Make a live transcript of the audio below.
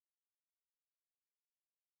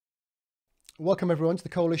Welcome everyone to the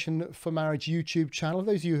Coalition for Marriage YouTube channel.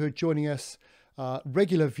 Those of you who are joining us,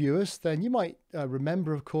 regular viewers, then you might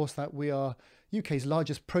remember, of course, that we are UK's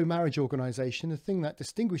largest pro-marriage organisation. The thing that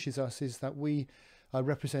distinguishes us is that we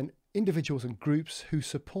represent individuals and groups who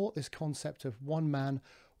support this concept of one man,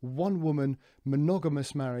 one woman,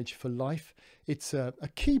 monogamous marriage for life. It's a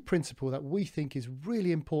key principle that we think is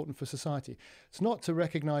really important for society. It's not to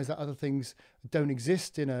recognise that other things don't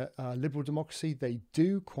exist in a liberal democracy. They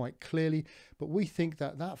do, quite clearly, but we think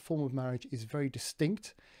that that form of marriage is very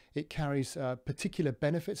distinct. It carries particular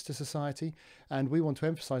benefits to society, and we want to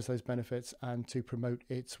emphasise those benefits and to promote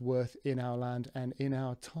its worth in our land and in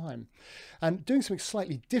our time. And doing something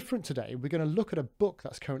slightly different today, we're going to look at a book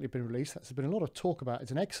that's currently been released. That's been a lot of talk about.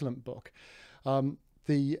 It's an excellent book.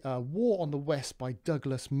 The War on the West by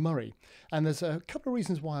Douglas Murray. And there's a couple of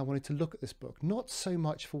reasons why I wanted to look at this book. Not so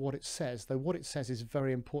much for what it says, though what it says is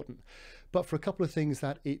very important, but for a couple of things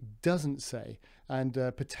that it doesn't say and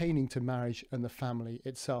pertaining to marriage and the family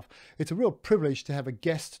itself. It's a real privilege to have a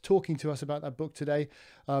guest talking to us about that book today.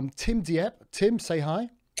 Tim Dieppe. Tim, say hi.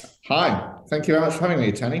 Hi, thank you very much for having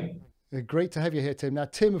me, Tony. Great to have you here, Tim. Now,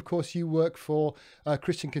 Tim, of course, you work for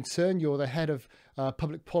Christian Concern. You're the head of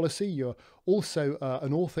public policy. You're also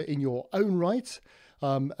an author in your own right.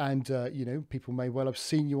 You know, people may well have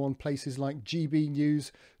seen you on places like GB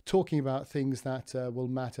News talking about things that will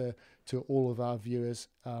matter to all of our viewers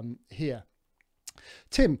here.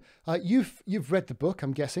 Tim, you've read the book,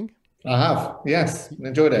 I'm guessing. I have, yes,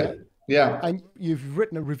 enjoyed it. Yeah. And you've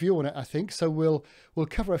written a review on it, I think. So we'll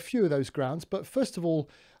cover a few of those grounds. But first of all,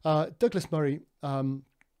 Douglas Murray,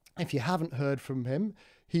 if you haven't heard from him,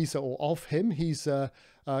 he's a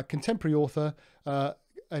contemporary author,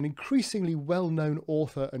 an increasingly well-known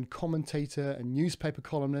author and commentator and newspaper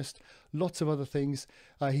columnist, lots of other things.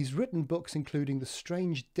 He's written books including The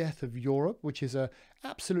Strange Death of Europe, which is a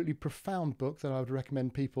absolutely profound book that I would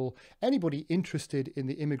recommend people, anybody interested in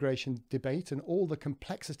the immigration debate and all the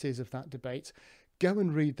complexities of that debate, go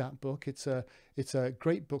and read that book. It's a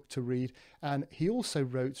great book to read. And he also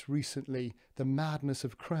wrote recently The Madness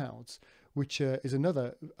of Crowds, which is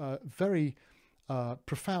another very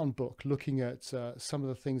profound book looking at some of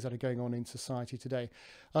the things that are going on in society today.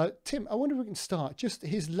 Tim, I wonder if we can start just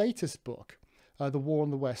his latest book, The War on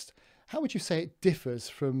the West. How would you say it differs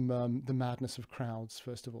from The Madness of Crowds,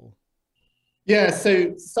 first of all? Yeah,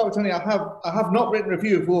 so Tony, I have not written a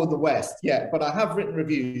review of War of the West yet, but I have written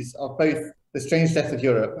reviews of both The Strange Death of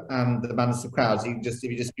Europe and The Madness of Crowds. You can just,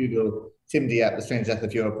 if you just Google Tim Dieppe, The Strange Death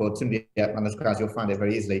of Europe, or Tim Dieppe, Madness of Crowds, you'll find it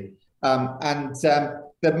very easily.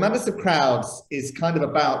 The Madness of Crowds is kind of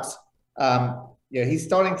about, he's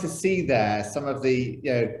starting to see there some of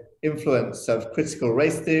the, influence of critical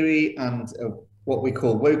race theory and what we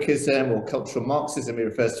call wokeism or cultural Marxism. He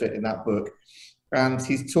refers to it in that book. And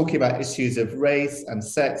he's talking about issues of race and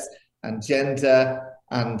sex and gender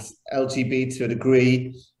and LGBT to a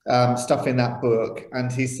degree, stuff in that book.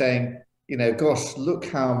 And he's saying, gosh, look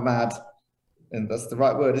how mad, and that's the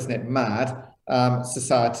right word, isn't it? Mad.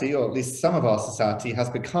 Society, or at least some of our society, has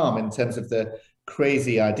become in terms of the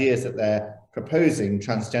crazy ideas that they're proposing,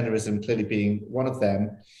 transgenderism clearly being one of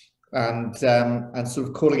them, and sort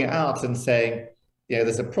of calling it out and saying,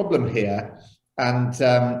 there's a problem here, and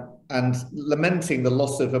lamenting the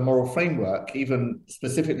loss of a moral framework, even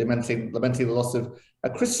specifically lamenting the loss of a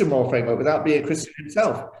Christian moral framework without being a Christian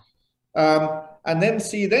himself. And then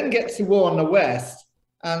so you then get to War on the West.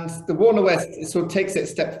 And the War on the West sort of takes it a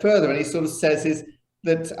step further, and he sort of says is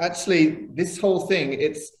that actually this whole thing,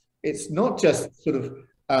 it's not just sort of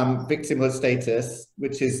victimhood status,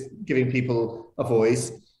 which is giving people a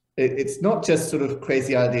voice. It's not just sort of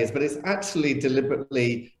crazy ideas, but it's actually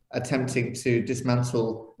deliberately attempting to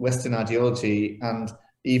dismantle Western ideology and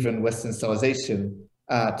even Western civilization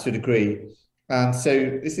to a degree. And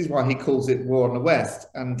so this is why he calls it War on the West,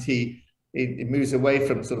 and it moves away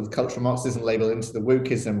from sort of the cultural Marxism label into the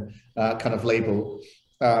wokeism kind of label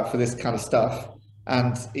for this kind of stuff.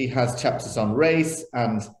 And he has chapters on race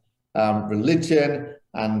and religion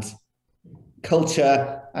and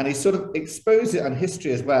culture, and he sort of exposes it, and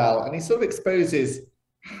history as well. And he sort of exposes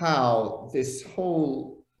how this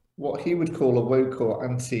whole, what he would call a woke or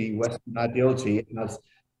anti-Western ideology, has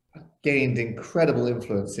gained incredible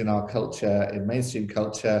influence in our culture, in mainstream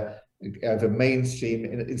culture, over mainstream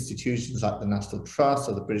institutions like the National Trust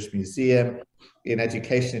or the British Museum, in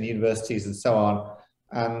education and universities and so on.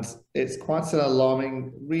 And it's quite an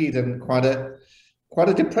alarming read and quite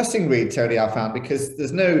a depressing read, Tony, I found, because it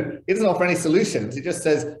doesn't offer any solutions. It just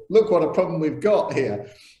says, look what a problem we've got here.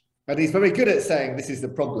 And he's very good at saying this is the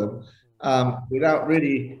problem without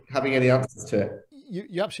really having any answers to it.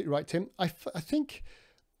 You're absolutely right, Tim. I think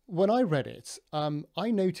when I read it,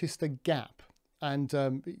 I noticed a gap, and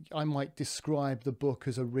I might describe the book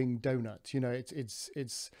as a ring donut. You know,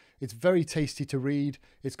 it's very tasty to read.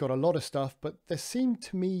 It's got a lot of stuff, but there seemed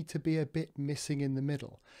to me to be a bit missing in the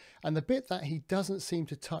middle. And the bit that he doesn't seem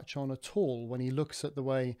to touch on at all when he looks at the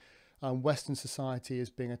way Western society is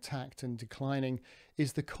being attacked and declining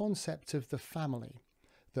is the concept of the family.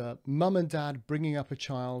 The mum and dad bringing up a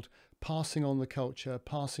child, passing on the culture,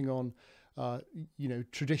 passing on you know,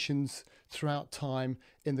 traditions throughout time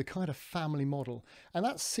in the kind of family model. And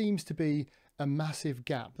that seems to be a massive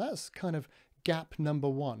gap. That's kind of gap number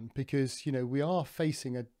one, because, you know, we are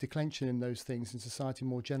facing a declension in those things in society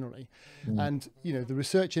more generally. And, you know, the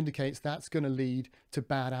research indicates that's going to lead to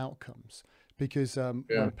bad outcomes, because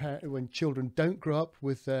when children don't grow up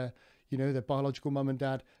with their, you know, their biological mum and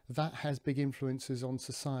dad, that has big influences on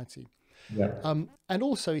society. And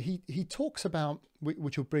also he talks about,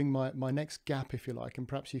 which will bring my next gap, if you like, and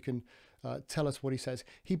perhaps you can tell us what he says.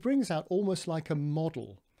 He brings out almost like a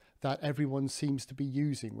model that everyone seems to be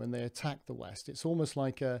using when they attack the West. It's almost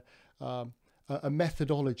like a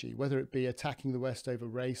methodology, whether it be attacking the West over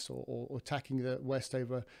race or attacking the West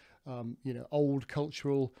over, you know, old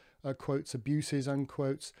cultural quotes, abuses,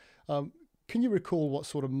 unquotes. Can you recall what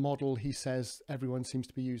sort of model he says everyone seems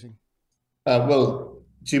to be using? Well,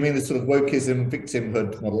 do you mean the sort of wokeism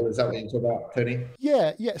victimhood model? Is that what you're talking about, Tony?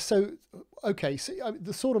 Yeah. So, okay. So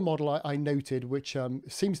the sort of model I noted, which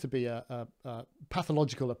seems to be a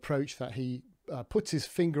pathological approach that he puts his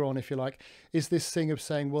finger on, if you like, is this thing of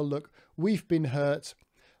saying, well, look, we've been hurt.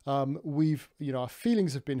 You know, our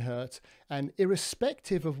feelings have been hurt. And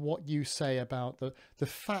irrespective of what you say about the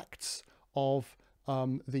facts of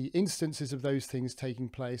the instances of those things taking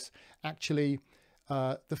place, actually,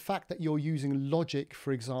 the fact that you're using logic,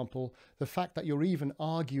 for example, the fact that you're even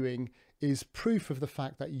arguing is proof of the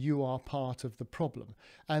fact that you are part of the problem.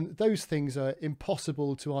 And those things are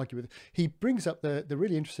impossible to argue with. He brings up the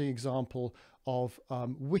really interesting example of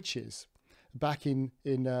witches back in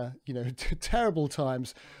you know, terrible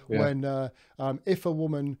times, when if a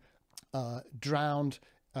woman drowned,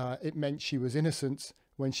 it meant she was innocent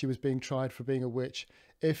when she was being tried for being a witch.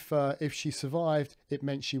 If she survived, it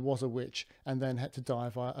meant she was a witch and then had to die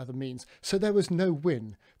via other means. So there was no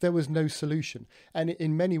win. There was no solution. And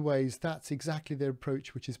in many ways, that's exactly the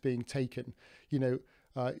approach which is being taken. You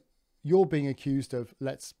know, you're being accused of,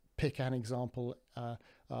 let's pick an example,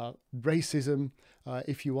 racism.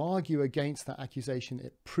 If you argue against that accusation,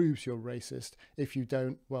 it proves you're racist. If you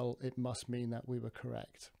don't, well, it must mean that we were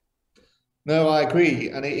correct. No, I agree,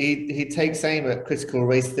 and he takes aim at critical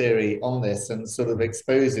race theory on this and sort of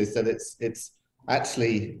exposes that it's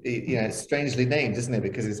actually, you know, it's strangely named, isn't it?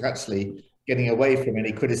 Because it's actually getting away from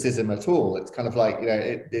any criticism at all. It's kind of like, you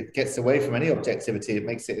know, it gets away from any objectivity. It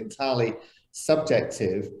makes it entirely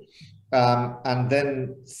subjective, and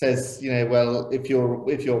then says, you know, well, if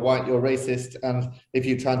you're white, you're racist, and if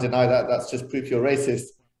you try and deny that, that's just proof you're racist,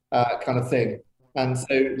 kind of thing. And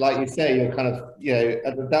so, like you say, you're kind of, you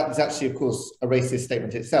know, that is actually, of course, a racist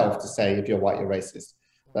statement itself to say if you're white, you're racist.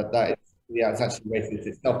 But that is, yeah, it's actually racist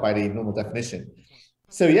itself by the normal definition.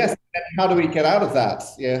 So yes, how do we get out of that?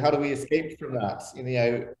 You know, how do we escape from that? You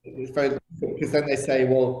know, it's very difficult, because then they say,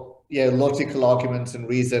 well, you know, logical argument and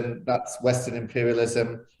reason, that's Western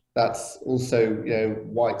imperialism. That's also, you know,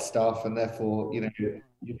 white stuff, and therefore, you know,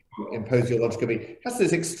 you impose your logical being. That's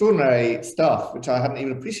this extraordinary stuff, which I hadn't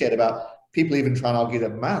even appreciated about. People even try and argue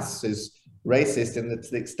that maths is racist, and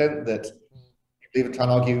to the extent that people even try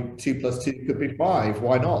and argue 2 + 2 could be 5.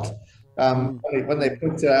 Why not? When they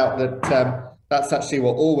pointed out that that's actually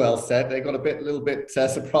what Orwell said, they got a little bit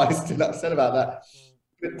surprised and upset about that.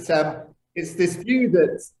 But it's this view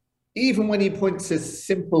that even when you point to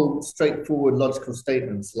simple, straightforward, logical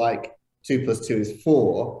statements like 2 + 2 is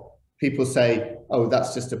 4, people say, "Oh,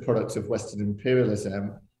 that's just a product of Western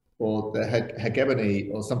imperialism, or the hegemony,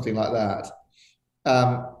 or something like that."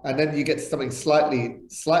 And then you get to something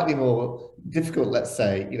slightly more difficult, let's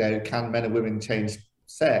say, you know, can men and women change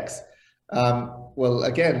sex? Well,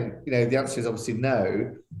 again, you know, the answer is obviously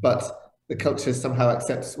no, but the culture somehow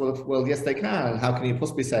accepts, well, yes, they can. How can you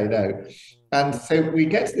possibly say no? And so we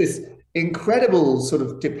get to this incredible sort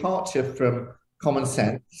of departure from common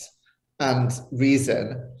sense and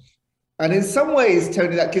reason. And in some ways,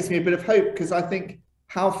 Tony, that gives me a bit of hope, because I think,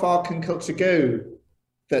 how far can culture go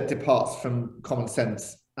that departs from common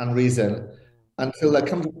sense and reason, until there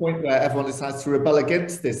comes a point where everyone decides to rebel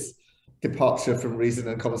against this departure from reason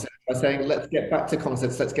and common sense by saying, let's get back to common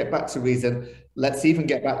sense, let's get back to reason, let's even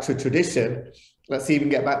get back to tradition, let's even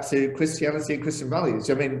get back to Christianity and Christian values.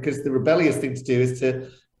 I mean, because the rebellious thing to do is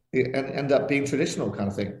to end up being traditional, kind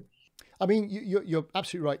of thing. I mean, you're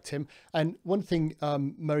absolutely right, Tim. And one thing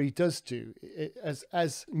Murray does do,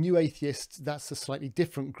 as new atheists, that's a slightly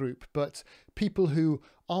different group, but people who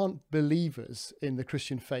aren't believers in the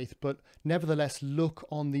Christian faith, but nevertheless look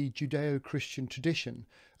on the Judeo-Christian tradition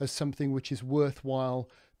as something which is worthwhile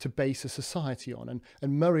to base a society on.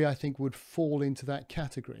 And Murray, I think, would fall into that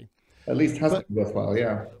category. At least has been worthwhile,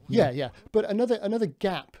 yeah. Yeah. But another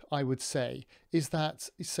gap, I would say, is that,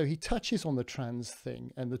 so he touches on the trans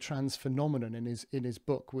thing and the trans phenomenon in his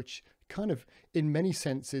book, which kind of, in many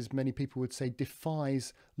senses, many people would say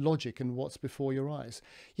defies logic and what's before your eyes.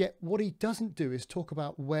 Yet what he doesn't do is talk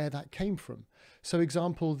about where that came from. So,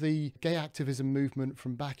 example, the gay activism movement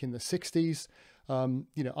from back in the 60s,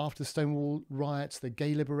 after the Stonewall riots, the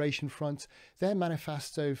Gay Liberation Front, their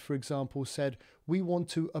manifesto, for example, said, we want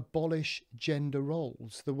to abolish gender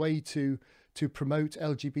roles. The way to promote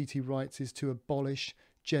LGBT rights is to abolish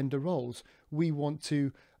gender roles. We want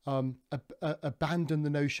to abandon the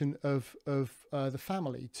notion of the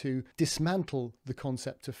family, to dismantle the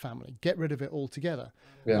concept of family, get rid of it altogether.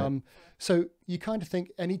 Yeah. So you kind of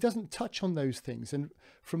think, and he doesn't touch on those things. And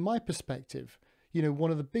from my perspective,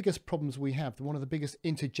 one of the biggest problems we have, one of the biggest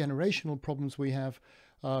intergenerational problems we have,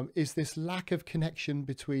 is this lack of connection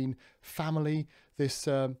between family, this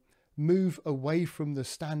move away from the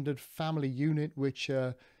standard family unit, which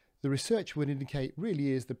the research would indicate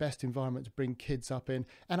really is the best environment to bring kids up in.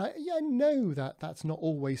 And I know that that's not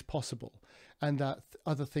always possible and that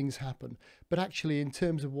other things happen. But actually, in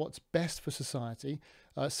terms of what's best for society,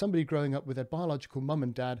 somebody growing up with their biological mum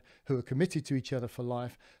and dad who are committed to each other for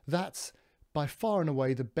life, that's by far and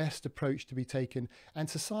away the best approach to be taken. And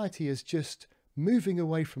society is just moving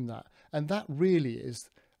away from that. And that really is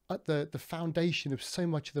at the foundation of so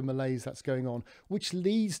much of the malaise that's going on, which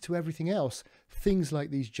leads to everything else. Things like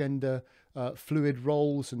these gender fluid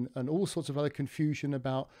roles and all sorts of other confusion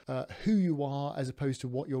about who you are as opposed to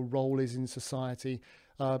what your role is in society.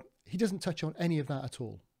 He doesn't touch on any of that at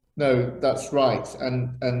all. No, that's right.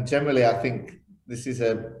 And generally, I think this is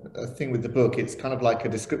a thing with the book. It's kind of like a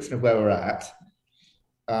description of where we're at,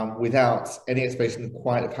 without any explanation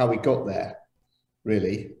quite of how we got there,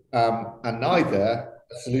 really, and neither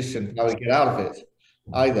a solution how we get out of it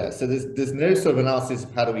either. So there's no sort of analysis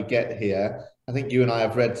of how do we get here. I think you and I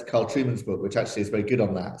have read Carl Trueman's book, which actually is very good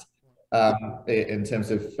on that, in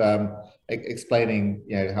terms of explaining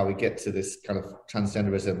how we get to this kind of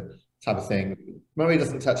transgenderism type of thing. Murray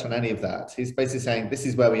doesn't touch on any of that. He's basically saying this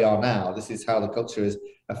is where we are now. This is how the culture is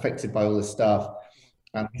affected by all this stuff,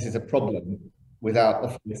 and this is a problem without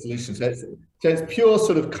offering a solution. So it's pure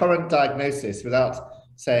sort of current diagnosis without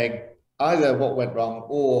saying either what went wrong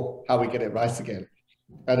or how we get it right again.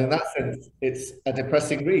 And in that sense, it's a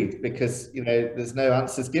depressing read because there's no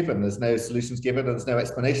answers given, there's no solutions given, and there's no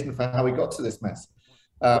explanation for how we got to this mess.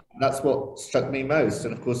 That's what struck me most.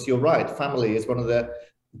 And of course, you're right. Family is one of the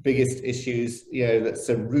biggest issues, that's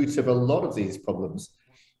the root of a lot of these problems,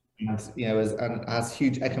 and has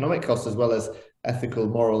huge economic costs as well as ethical,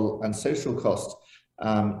 moral, and social cost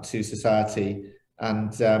to society.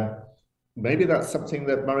 And maybe that's something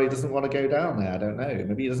that Murray doesn't want to go down there. I don't know.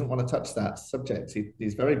 Maybe he doesn't want to touch that subject.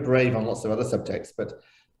 He's very brave on lots of other subjects, but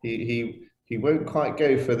he won't quite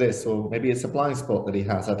go for this, or maybe it's a blind spot that he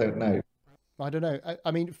has. I don't know. I don't know.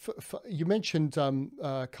 I mean, you mentioned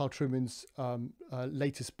Carl Trueman's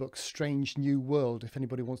latest book, Strange New World, if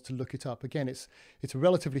anybody wants to look it up. Again, it's a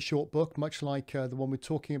relatively short book, much like the one we're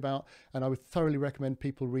talking about, and I would thoroughly recommend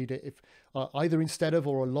people read it if either instead of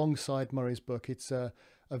or alongside Murray's book. It's a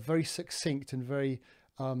very succinct and very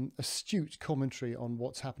astute commentary on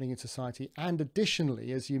what's happening in society, and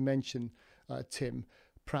additionally, as you mentioned, Tim,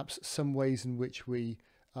 perhaps some ways in which we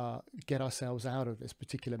get ourselves out of this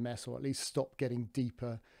particular mess, or at least stop getting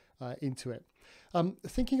deeper into it.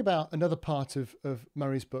 Thinking about another part of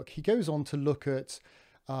Murray's book, he goes on to look at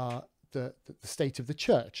the state of the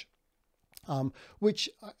church, which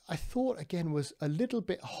I thought, again, was a little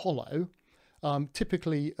bit hollow,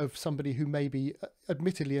 typically of somebody who maybe,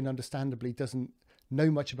 admittedly and understandably, doesn't know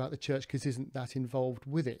much about the church because isn't that involved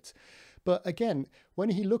with it. But again,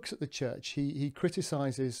 when he looks at the church, he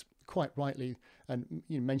criticizes, quite rightly, and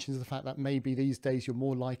mentions the fact that maybe these days you're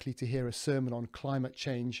more likely to hear a sermon on climate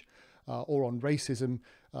change or on racism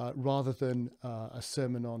rather than a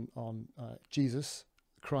sermon on Jesus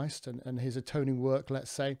Christ and his atoning work,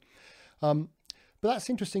 let's say. But that's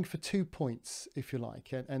interesting for 2 points, if you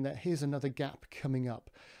like, and that here's another gap coming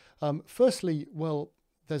up. Firstly, well,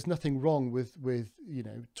 there's nothing wrong with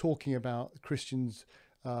talking about Christians'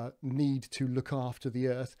 need to look after the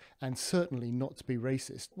earth, and certainly not to be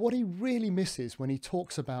racist. What he really misses when he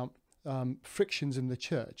talks about frictions in the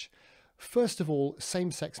church, First of all,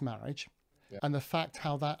 same-sex marriage, Yeah. and the fact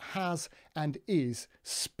how that has and is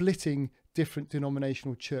splitting different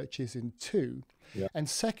denominational churches in two. Yeah. And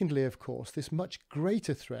secondly, of course, this much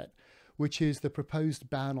greater threat, which is the proposed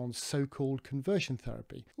ban on so-called conversion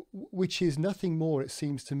therapy, which is nothing more, it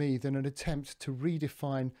seems to me, than an attempt to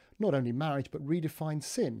redefine not only marriage, but redefine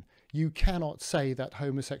sin. You cannot say that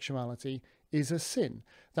homosexuality is a sin.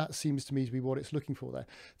 That seems to me to be what it's looking for there.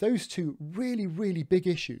 Those two really, really big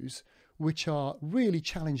issues, which are really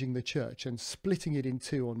challenging the church and splitting it in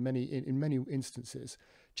two on in many instances,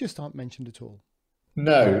 just aren't mentioned at all.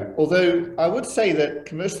 No, although I would say that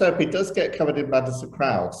conversion therapy does get covered in Madness of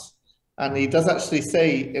Crowds. And he does actually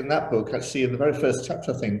say in that book, actually in the very first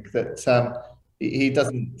chapter, I think, that he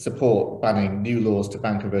doesn't support banning new laws to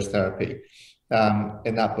ban conversion therapy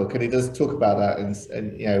in that book. And he does talk about that in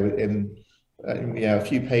a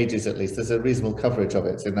few pages at least. There's a reasonable coverage of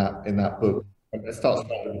it in that book. It starts from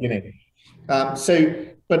the beginning.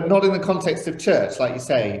 But not in the context of church, like you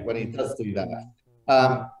say, when he does do that.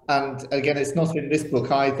 And again, it's not in this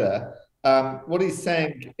book either. What he's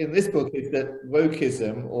saying in this book is that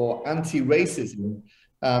wokeism or anti-racism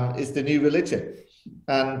is the new religion,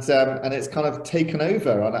 and it's kind of taken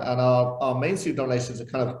over, and our mainstream denominations are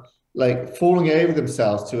kind of like falling over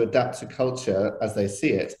themselves to adapt to culture as they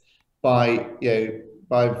see it by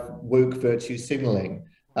woke virtue signaling,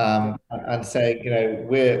 and saying,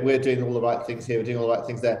 we're doing all the right things here, we're doing all the right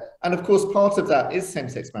things there, and of course part of that is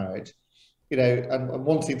same-sex marriage. And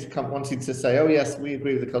wanting to say, oh yes, we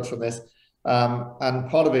agree with the culture on this, and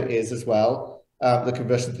part of it is as well the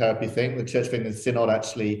conversion therapy thing. The Church of England Synod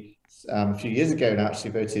actually a few years ago now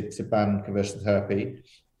actually voted to ban conversion therapy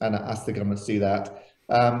and asked the government to do that.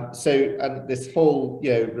 And this whole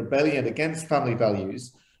rebellion against family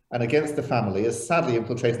values and against the family has sadly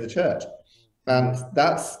infiltrated the church, and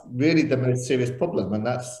that's really the most serious problem, and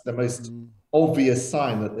that's the most obvious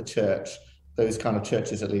sign that the church, those kind of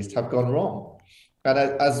churches at least, have gone wrong. And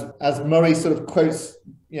as Murray sort of quotes,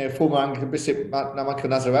 former Anglican Bishop Michael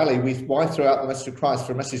Nazarelli, why throw out the message of Christ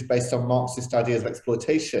for a message based on Marxist ideas of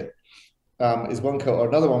exploitation? Is one quote, or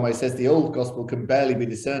another one where he says the old gospel can barely be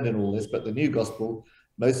discerned in all this, but the new gospel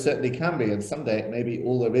most certainly can be, and someday it may be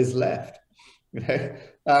all there is left.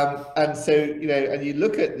 And so and you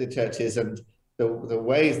look at the churches and the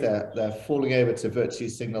ways they're falling over to virtue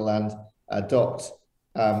signal and adopt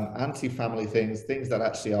anti-family things that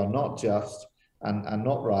actually are not just and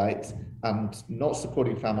not right and not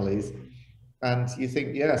supporting families. And you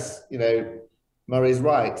think, yes, Murray's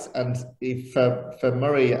right. And if for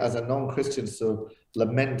Murray as a non-Christian to sort of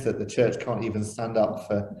lament that the church can't even stand up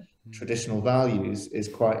for traditional values is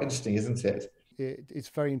quite interesting, isn't it? It's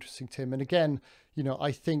very interesting, Tim. And again,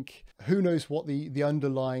 I think who knows what the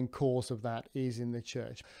underlying cause of that is in the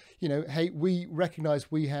church. Hey, we recognize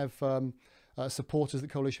we have supporters at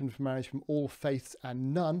the Coalition for Marriage from all faiths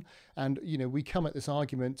and none. And, we come at this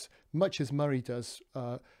argument, much as Murray does,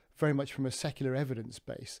 very much from a secular evidence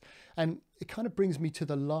base. And it kind of brings me to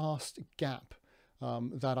the last gap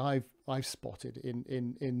that I've spotted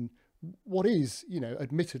in what is,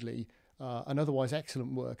 admittedly, an otherwise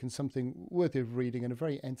excellent work and something worthy of reading and a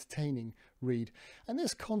very entertaining read. And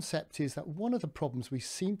this concept is that one of the problems we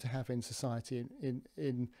seem to have in society,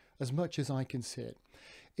 in as much as I can see it,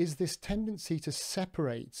 is this tendency to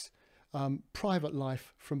separate private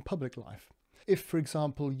life from public life. If, for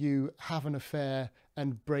example, you have an affair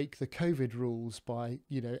and break the COVID rules by,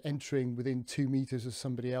 entering within 2 meters of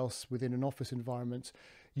somebody else within an office environment,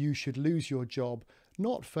 you should lose your job,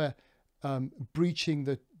 not for breaching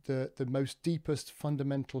the most deepest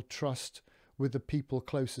fundamental trust with the people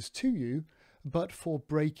closest to you, but for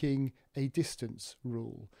breaking a distance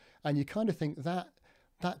rule. And you kind of think that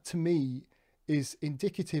to me is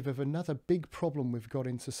indicative of another big problem we've got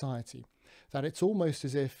in society, that it's almost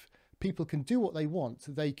as if people can do what they want.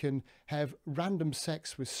 They can have random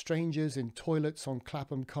sex with strangers in toilets on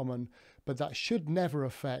Clapham Common, but that should never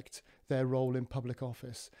affect their role in public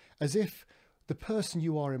office, as if the person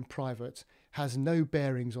you are in private has no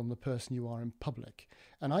bearings on the person you are in public.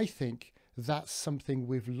 And I think that's something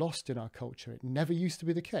we've lost in our culture. It never used to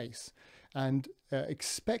be the case. And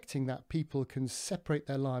expecting that people can separate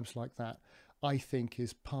their lives like that, I think,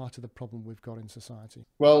 is part of the problem we've got in society.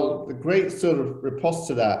 Well, the great sort of riposte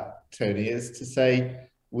to that, Tony, is to say,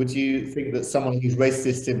 would you think that someone who's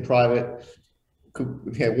racist in private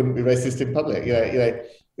wouldn't be racist in public?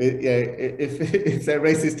 If they're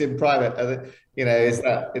racist in private, is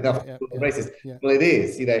that enough to be racist? Yeah. Well, it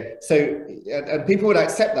is, So, and people would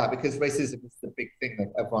accept that because racism is the big thing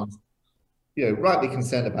that everyone's, rightly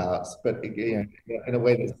concerned about, but in a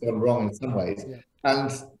way that's gone wrong in some ways. Yeah.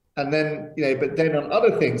 And And then, but then on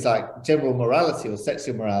other things like general morality or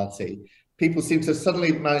sexual morality, people seem to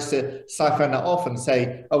suddenly manage to siphon that off and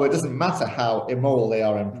say, oh, it doesn't matter how immoral they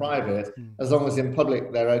are in private, as long as in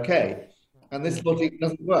public they're okay. And this logic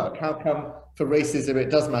doesn't work. How come for racism it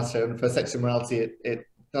does matter and for sexual morality it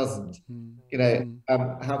doesn't?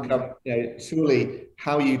 How come, surely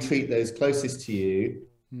how you treat those closest to you,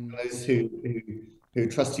 those who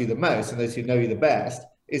trust you the most and those who know you the best,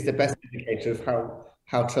 is the best indicator of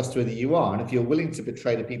how trustworthy you are. And if you're willing to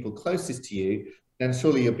betray the people closest to you, then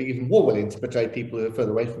surely you'll be even more willing to betray people who are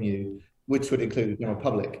further away from you, which would include the general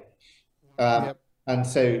public. And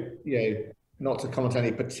so, not to comment on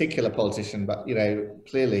any particular politician, but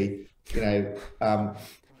clearly,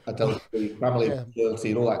 adultery, family loyalty,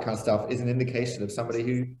 and all that kind of stuff is an indication of somebody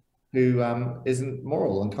who isn't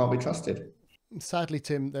moral and can't be trusted. Sadly,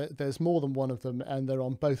 Tim, there's more than one of them, and they're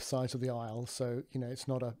on both sides of the aisle. So, it's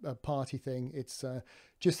not a party thing. It's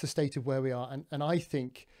just the state of where we are. And I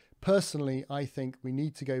think, personally, we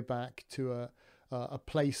need to go back to a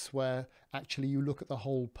place where actually you look at the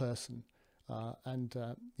whole person.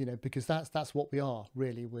 Because that's what we are,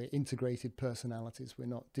 really. We're integrated personalities. We're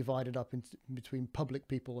not divided up between public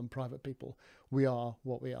people and private people. We are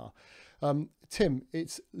what we are. Tim,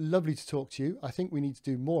 it's lovely to talk to you. I think we need to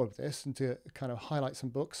do more of this and to kind of highlight some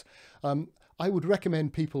books. I would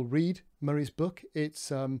recommend people read Murray's book. It's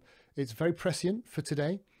very prescient for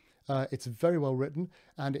today. It's very well written,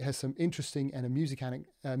 and it has some interesting and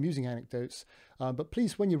amusing anecdotes. But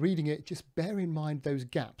please, when you're reading it, just bear in mind those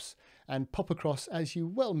gaps and pop across, as you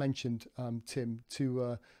well mentioned, Tim,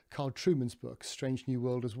 to Carl Trueman's book, Strange New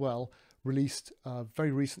World, as well, released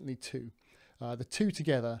very recently too. The two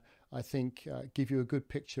together, I think, give you a good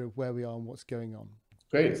picture of where we are and what's going on.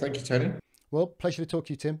 Great. Thank you, Tony. Well, pleasure to talk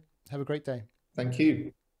to you, Tim. Have a great day. Thank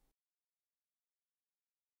you.